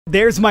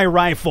There's my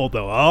rifle,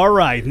 though. All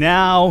right,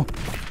 now...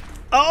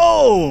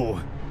 Oh!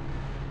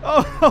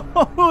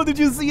 Oh, did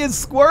you see it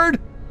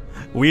squirt?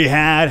 We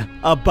had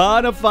a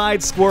bona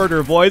fide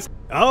squirter, boys.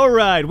 All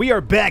right, we are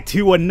back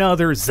to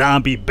another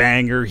zombie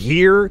banger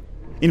here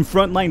in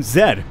Frontline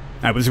Zed.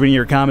 I was reading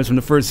your comments from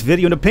the first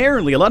video, and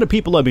apparently a lot of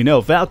people let me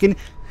know, Falcon,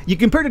 you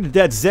compared it to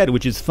Dead Zed,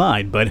 which is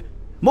fine, but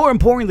more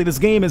importantly, this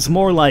game is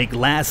more like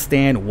Last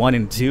Stand 1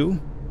 and 2,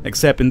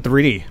 except in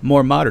 3D,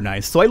 more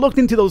modernized. So I looked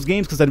into those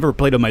games because I never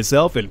played them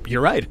myself, and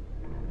you're right.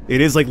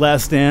 It is like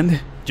Last Stand,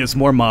 just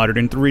more modern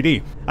in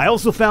 3D. I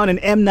also found an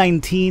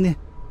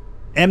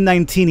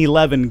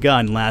M1911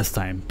 gun last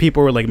time.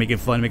 People were like making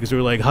fun of me because they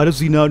were like, how does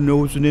he not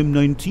know it's an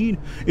M19?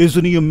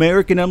 Isn't he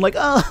American? I'm like,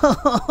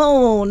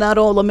 oh, not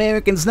all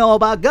Americans know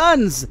about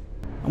guns.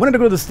 I wanted to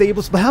go to the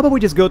stables, but how about we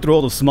just go through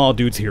all the small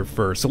dudes here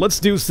first? So let's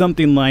do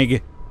something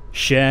like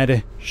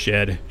shed.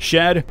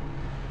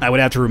 I would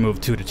have to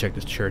remove 2 to check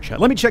this church out.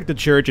 Let me check the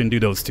church and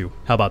do those 2.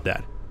 How about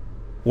that?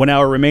 1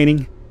 hour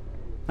remaining.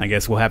 I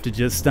guess we'll have to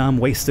just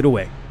waste it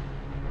away.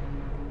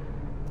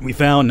 We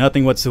found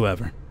nothing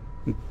whatsoever.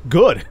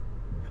 Good.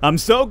 I'm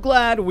so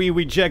glad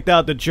we checked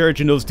out the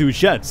church and those 2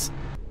 sheds.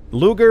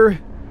 Luger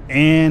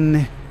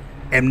and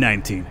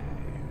M19.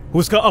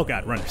 Who's called? Oh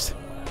god, runners.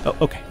 Oh,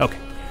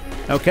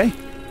 okay.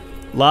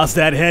 Lost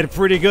that head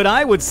pretty good,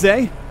 I would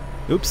say.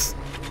 Oops.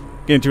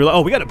 Getting too low.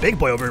 Oh, we got a big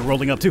boy over here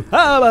rolling up too.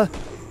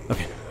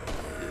 Okay.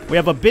 We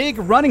have a big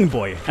running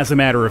boy, as a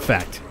matter of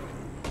fact.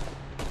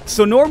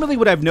 So normally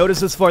what I've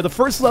noticed this far, the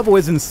first level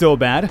isn't so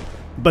bad,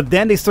 but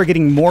then they start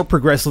getting more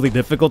progressively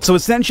difficult. So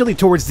essentially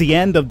towards the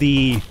end of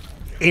the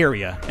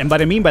area, and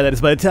what I mean by that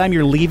is by the time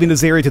you're leaving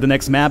this area to the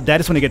next map, that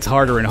is when it gets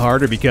harder and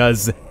harder,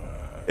 because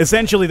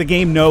essentially the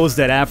game knows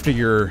that after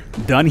you're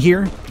done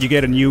here, you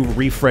get a new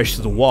refresh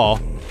to the wall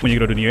when you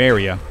go to the new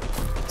area.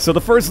 So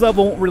the first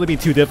level won't really be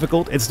too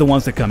difficult, it's the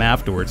ones that come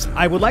afterwards.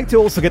 I would like to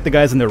also get the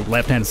guys on the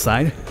left-hand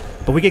side,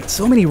 but we get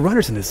so many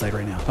runners on this side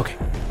right now. Okay,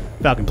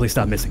 Falcon, please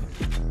stop missing.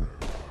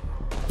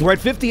 We're at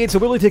 58, so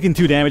we're only taking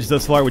 2 damage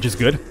thus far, which is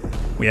good.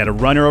 We had a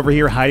runner over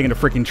here hiding in a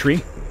freaking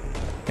tree.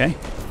 Okay,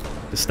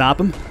 to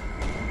stop him.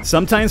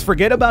 Sometimes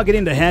forget about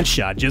getting the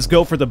headshot, just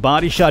go for the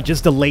body shot,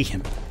 just delay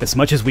him as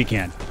much as we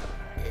can.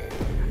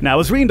 Now, I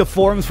was reading the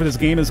forums for this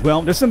game as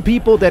well. There's some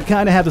people that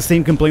kind of have the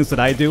same complaints that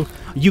I do.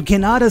 You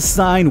cannot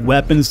assign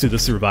weapons to the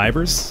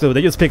survivors, so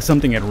they just pick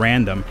something at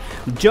random.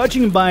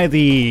 Judging by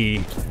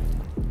the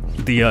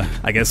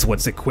I guess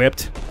what's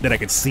equipped that I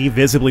could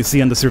visibly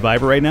see on the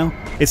survivor right now,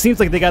 it seems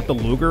like they got the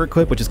Luger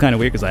equipped, which is kind of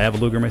weird because I have a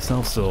Luger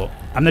myself, so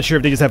I'm not sure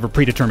if they just have a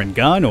predetermined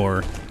gun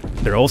or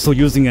they're also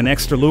using an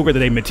extra Luger that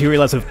they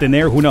materialize out of thin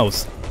air, who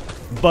knows.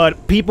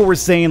 But people were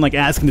saying, like,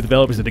 asking the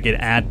developers if they could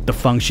add the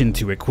function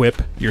to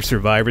equip your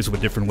survivors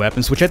with different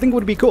weapons, which I think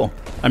would be cool.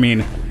 I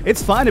mean,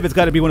 it's fine if it's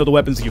got to be one of the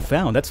weapons you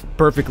found. That's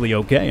perfectly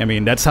okay. I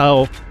mean, that's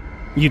how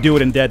you do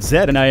it in Dead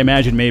Zed, and I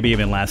imagine maybe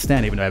even Last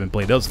Stand, even though I haven't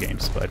played those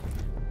games, but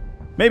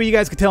maybe you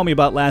guys could tell me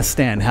about Last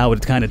Stand, how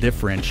it kind of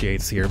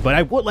differentiates here, but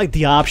I would like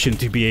the option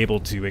to be able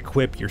to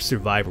equip your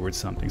survivor with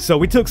something. So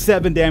we took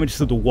 7 damage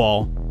to the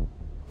wall.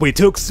 We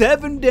took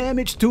 7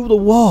 damage to the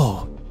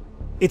wall.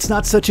 It's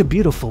not such a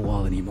beautiful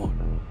wall anymore.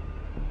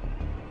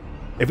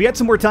 If we had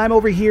some more time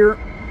over here,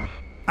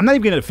 I'm not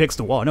even going to fix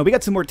the wall. No, we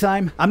got some more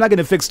time. I'm not going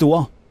to fix the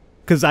wall,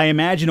 because I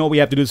imagine all we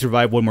have to do is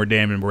survive 1 more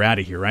damage and we're out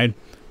of here, right?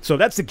 So if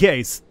that's the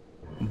case,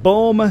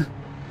 boom,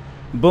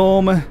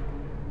 boom. What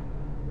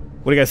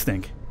do you guys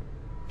think?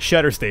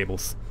 Shed or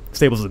stables?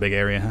 Stables is a big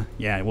area, huh?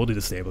 Yeah, we'll do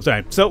the stables.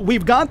 Alright, so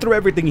we've gone through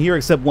everything here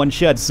except 1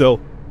 shed, so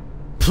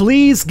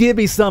please give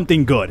me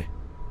something good.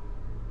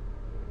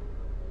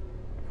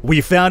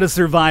 We found a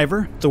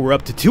survivor, so we're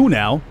up to 2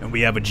 now, and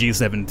we have a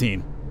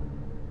G17.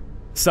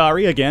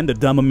 Sorry, again, the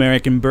dumb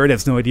American bird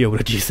has no idea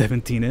what a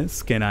G17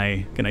 is. Can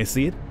I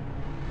see it?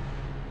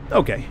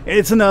 Okay,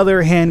 it's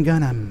another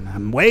handgun.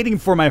 I'm waiting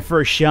for my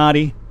first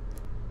shotty.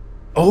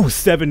 Oh,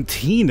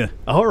 17.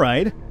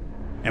 Alright.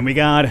 And we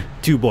got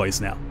 2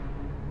 boys now.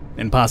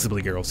 And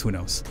possibly girls, who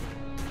knows.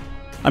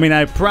 I mean,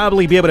 I'd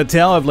probably be able to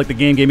tell if, like, the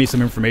game gave me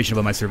some information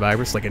about my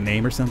survivors, like a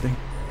name or something.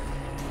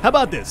 How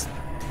about this?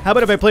 How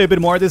about if I play a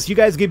bit more of this, you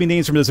guys give me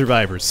names from the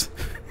survivors.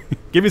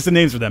 Give me some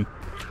names for them.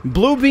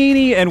 Blue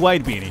Beanie and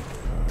White Beanie.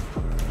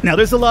 Now,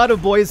 there's a lot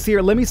of boys here.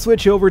 Let me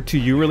switch over to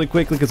you really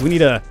quickly, because we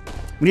need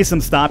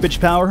some stoppage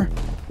power.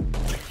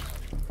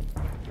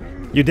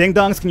 You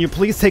ding-dongs, can you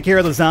please take care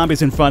of the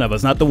zombies in front of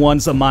us, not the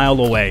ones a mile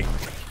away.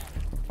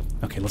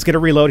 Okay, let's get a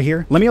reload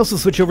here. Let me also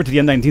switch over to the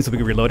M19 so we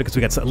can reload it, because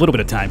we got a little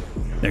bit of time.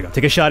 There you go.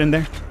 Take a shot in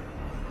there.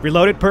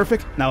 Reload it.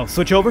 Perfect. Now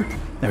switch over.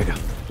 There we go.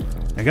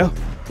 There you go.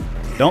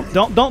 Don't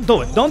do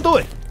it. Don't do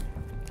it.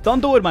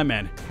 Don't do it, my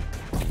man.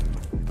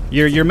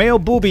 Your male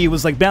booby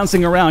was like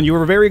bouncing around. You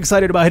were very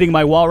excited about hitting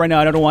my wall right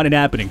now. I don't want it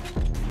happening.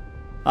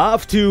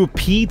 Off to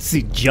Pete's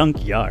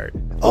Junkyard.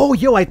 Oh,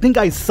 yo, I think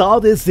I saw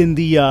this in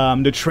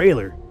the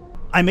trailer.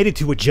 I made it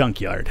to a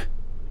junkyard.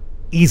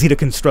 Easy to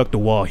construct a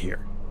wall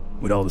here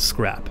with all the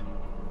scrap.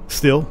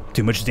 Still,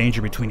 too much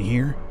danger between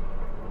here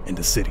and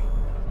the city.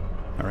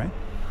 Alright?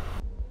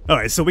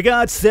 Alright, so we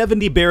got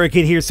 70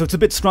 barricade here, so it's a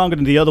bit stronger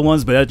than the other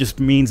ones, but that just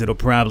means it'll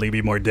probably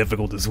be more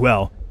difficult as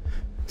well.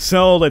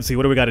 So, let's see,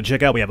 what do we got to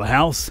check out? We have a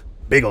house.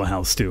 Big ol'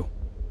 house, 2.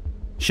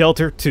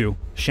 Shelter, 2.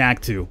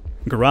 Shack, 2.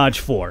 Garage,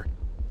 4.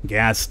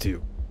 Gas,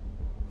 2.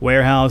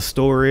 Warehouse,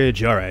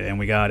 storage, alright, and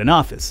we got an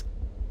office.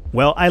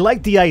 Well, I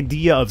like the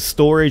idea of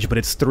storage, but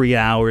it's 3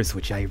 hours,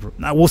 which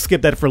we'll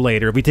skip that for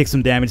later. If we take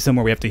some damage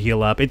somewhere, we have to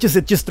heal up. It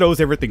just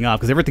throws everything off,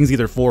 because everything's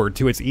either 4 or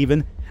 2. It's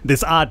even.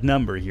 This odd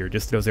number here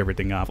just throws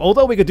everything off.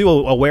 Although we could do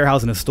a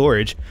warehouse and a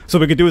storage. So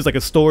what we could do is like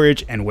a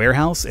storage and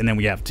warehouse, and then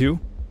we have 2.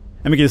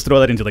 And we can just throw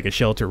that into like a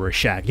shelter or a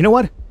shack. You know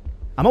what?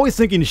 I'm always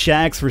thinking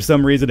shacks for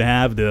some reason to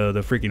have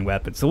the freaking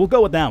weapons. So we'll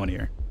go with that one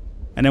here.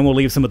 And then we'll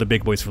leave some of the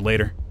big boys for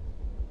later.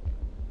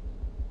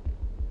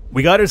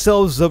 We got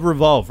ourselves a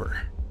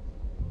revolver.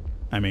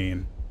 I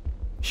mean,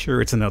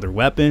 sure, it's another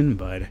weapon,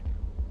 but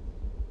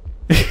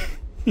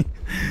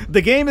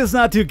the game is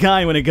not too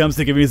kind when it comes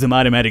to giving me some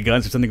automatic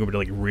guns or something with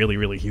like really,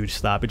 really huge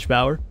stoppage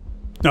power.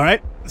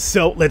 Alright,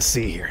 so let's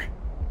see here.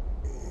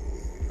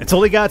 It's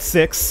only got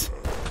 6.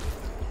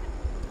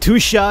 2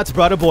 shots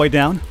brought a boy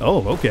down.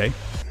 Oh, okay.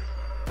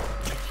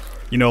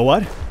 You know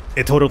what?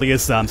 It totally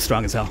is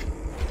strong as hell.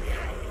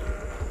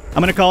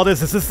 I'm gonna call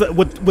this,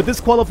 would this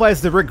qualify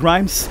as the Rick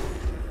Grimes?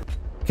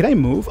 Can I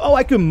move? Oh,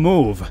 I can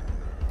move.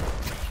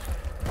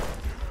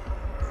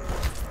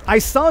 I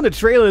saw in the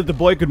trailer that the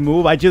boy could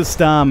move. I just,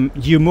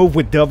 you move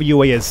with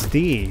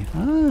WASD.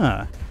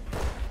 Ah.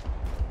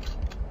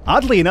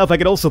 Oddly enough, I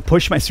could also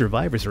push my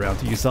survivors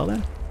around. You saw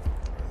that?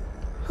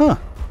 Huh.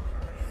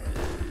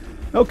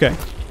 Okay.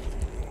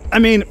 I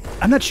mean,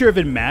 I'm not sure if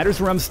it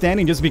matters where I'm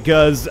standing, just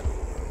because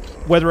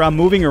whether I'm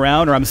moving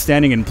around or I'm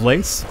standing in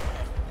place,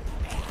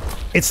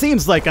 it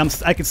seems like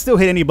I can still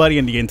hit anybody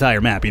in the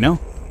entire map, you know?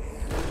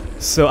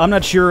 So I'm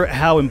not sure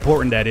how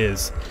important that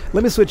is.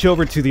 Let me switch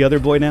over to the other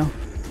boy now,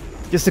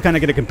 just to kind of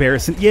get a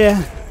comparison.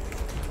 Yeah.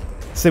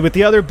 So with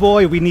the other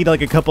boy, we need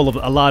like a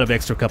lot of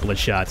extra couple of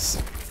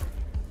shots.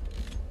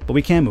 But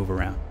we can move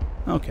around.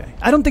 Okay.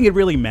 I don't think it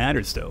really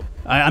matters, though.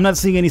 I'm not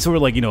seeing any sort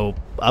of, like, you know,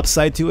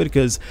 upside to it,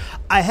 because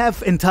I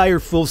have entire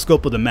full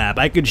scope of the map.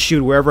 I could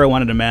shoot wherever I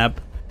wanted the map,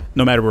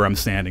 no matter where I'm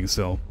standing,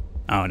 so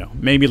I don't know.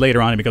 Maybe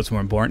later on it becomes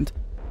more important.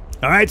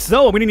 Alright,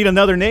 so we need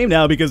another name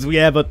now, because we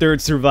have a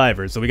 3rd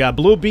survivor. So we got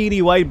blue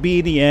beanie, white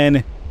beanie,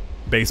 and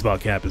baseball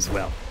cap as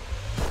well.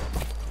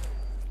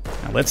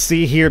 Now let's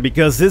see here,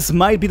 because this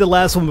might be the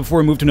last one before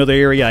we move to another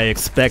area. I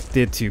expect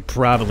it to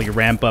probably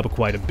ramp up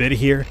quite a bit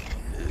here.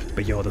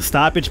 But yo, the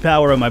stoppage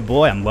power of my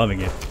boy, I'm loving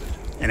it.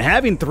 And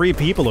having 3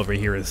 people over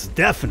here is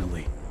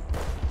definitely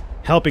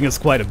helping us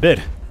quite a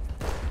bit.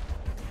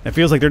 It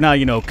feels like they're not,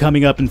 you know,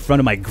 coming up in front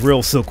of my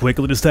grill so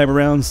quickly this time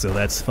around, so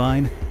that's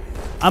fine.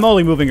 I'm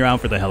only moving around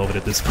for the hell of it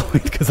at this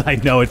point, because I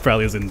know it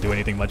probably doesn't do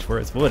anything much for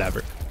us, but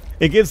whatever.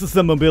 It gives us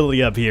some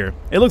mobility up here.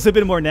 It looks a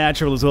bit more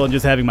natural as well, and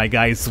just having my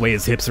guy sway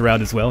his hips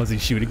around as well as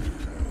he's shooting.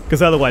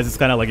 Because otherwise it's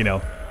kind of like, you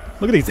know,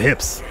 look at these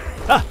hips.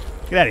 Ah,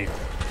 get out of here.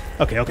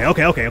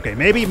 Okay.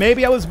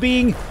 Maybe I was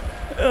being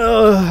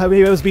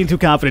too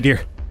confident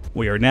here.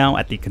 We are now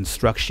at the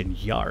construction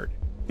yard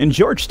in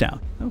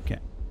Georgetown. Okay.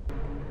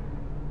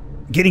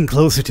 Getting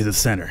closer to the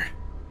center.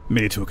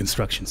 Made it to a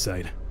construction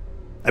site.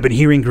 I've been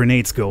hearing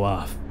grenades go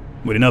off.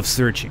 With enough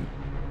searching,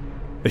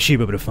 I should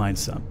be able to find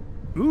some.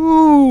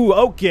 Ooh,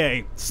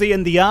 okay. See,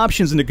 in the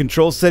options in the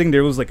control setting,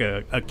 there was like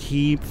a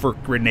key for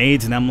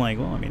grenades, and I'm like,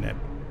 well, I mean, I've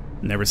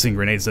never seen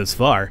grenades thus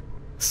far.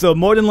 So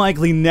more than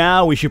likely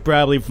now we should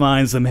probably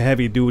find some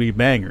heavy-duty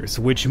bangers,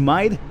 which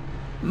might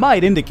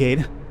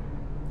indicate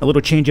a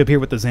little change up here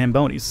with the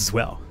Zambonis as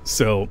well.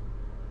 So,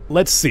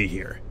 let's see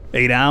here.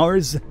 8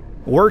 hours.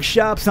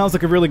 Workshop sounds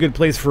like a really good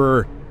place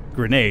for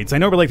grenades. I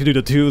normally like to do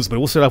the 2s, but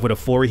we'll start off with a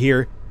 4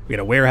 here. We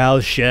got a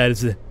warehouse,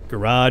 sheds,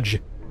 garage.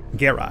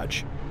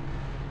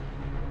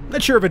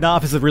 Not sure if an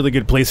office is a really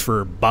good place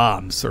for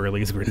bombs, or at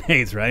least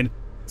grenades, right?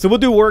 So we'll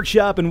do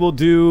workshop and we'll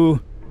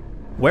do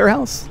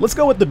warehouse. Let's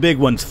go with the big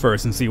ones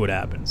first and see what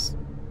happens.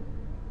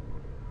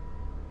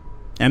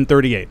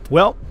 M38.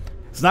 Well,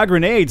 it's not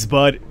grenades,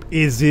 but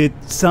is it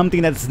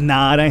something that's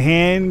not a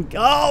hand?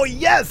 Oh,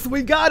 yes!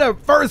 We got our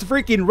first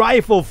freaking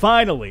rifle,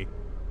 finally!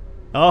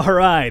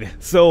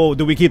 Alright, so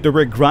do we keep the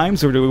Rick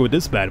Grimes or do we go with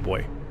this bad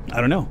boy?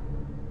 I don't know.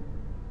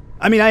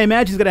 I mean, I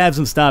imagine it's gonna have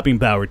some stopping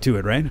power to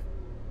it, right?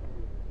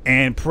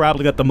 And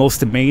probably got the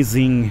most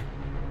amazing,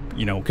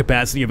 you know,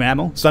 capacity of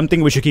ammo. So I'm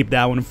thinking we should keep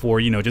that one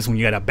for, you know, just when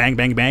you got a bang,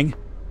 bang, bang.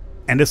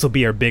 And this will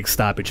be our big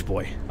stoppage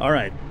boy.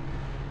 Alright.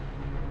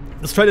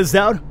 Let's try this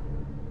out.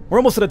 We're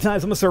almost out of time,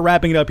 so I'm gonna start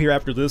wrapping it up here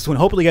after this one.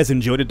 Hopefully you guys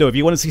enjoyed it, though. If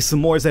you want to see some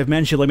more, as I've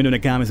mentioned, let me know in the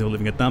comments by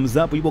leaving a thumbs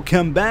up. We will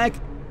come back,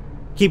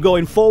 keep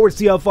going forward,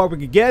 see how far we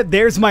can get.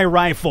 There's my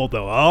rifle,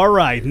 though.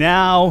 Alright,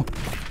 now...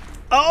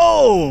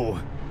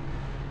 Oh!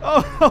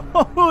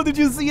 Oh, did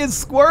you see it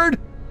squirt?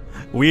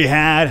 We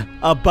had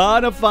a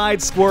bona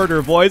fide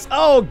squirter, boys.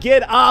 Oh,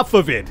 get off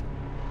of it.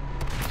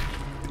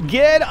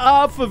 Get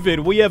off of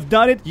it. We have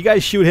done it. You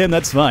guys shoot him,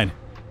 that's fine.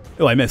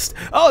 Oh, I missed.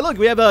 Oh, look,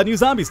 we have new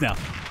zombies now.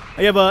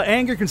 I have an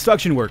angry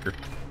construction worker.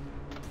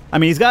 I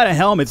mean, he's got a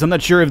helmet, so I'm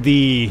not sure if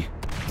the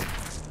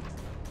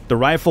The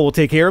rifle will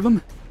take care of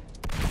him.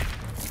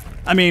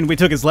 I mean, we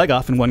took his leg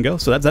off in one go,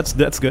 so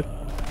that's good.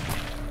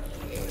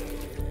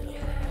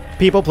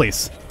 People,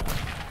 please.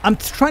 I'm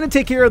trying to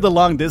take care of the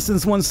long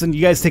distance ones, and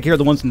you guys take care of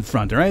the ones in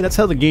front, alright? That's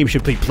how the game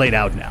should be played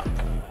out now.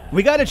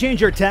 We gotta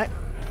change our attack.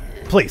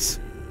 Please.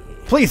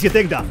 Please, you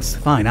ding-dongs.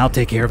 Fine, I'll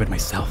take care of it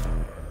myself.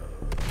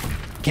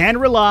 Can't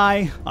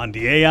rely on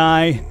the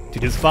AI to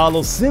just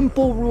follow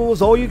simple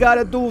rules. All you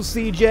gotta do,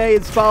 CJ,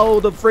 is follow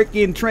the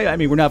freaking train. I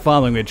mean, we're not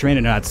following the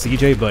trainer, not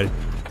CJ, but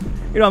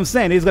you know what I'm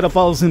saying? He's gotta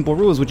follow simple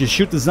rules, which is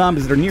shoot the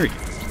zombies that are near you.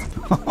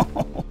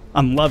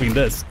 I'm loving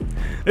this.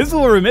 This is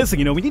what we're missing,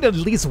 you know. We need at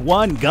least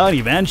one gun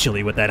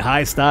eventually with that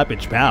high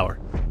stoppage power.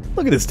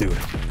 Look at this dude.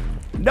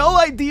 No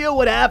idea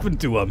what happened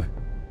to him.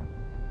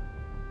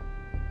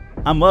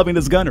 I'm loving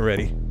this gun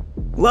already.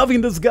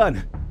 Loving this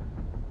gun.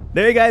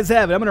 There you guys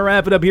have it. I'm going to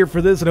wrap it up here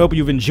for this, and I hope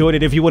you've enjoyed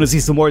it. If you want to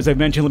see some more, as I've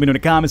mentioned, let me know in the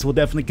comments. We'll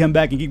definitely come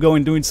back and keep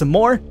going doing some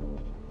more.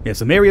 We have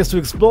some areas to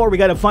explore. We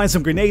got to find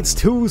some grenades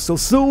too, so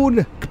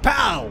soon.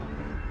 Kapow!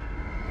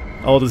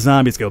 All the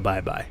zombies go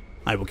bye-bye.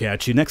 I will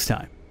catch you next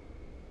time.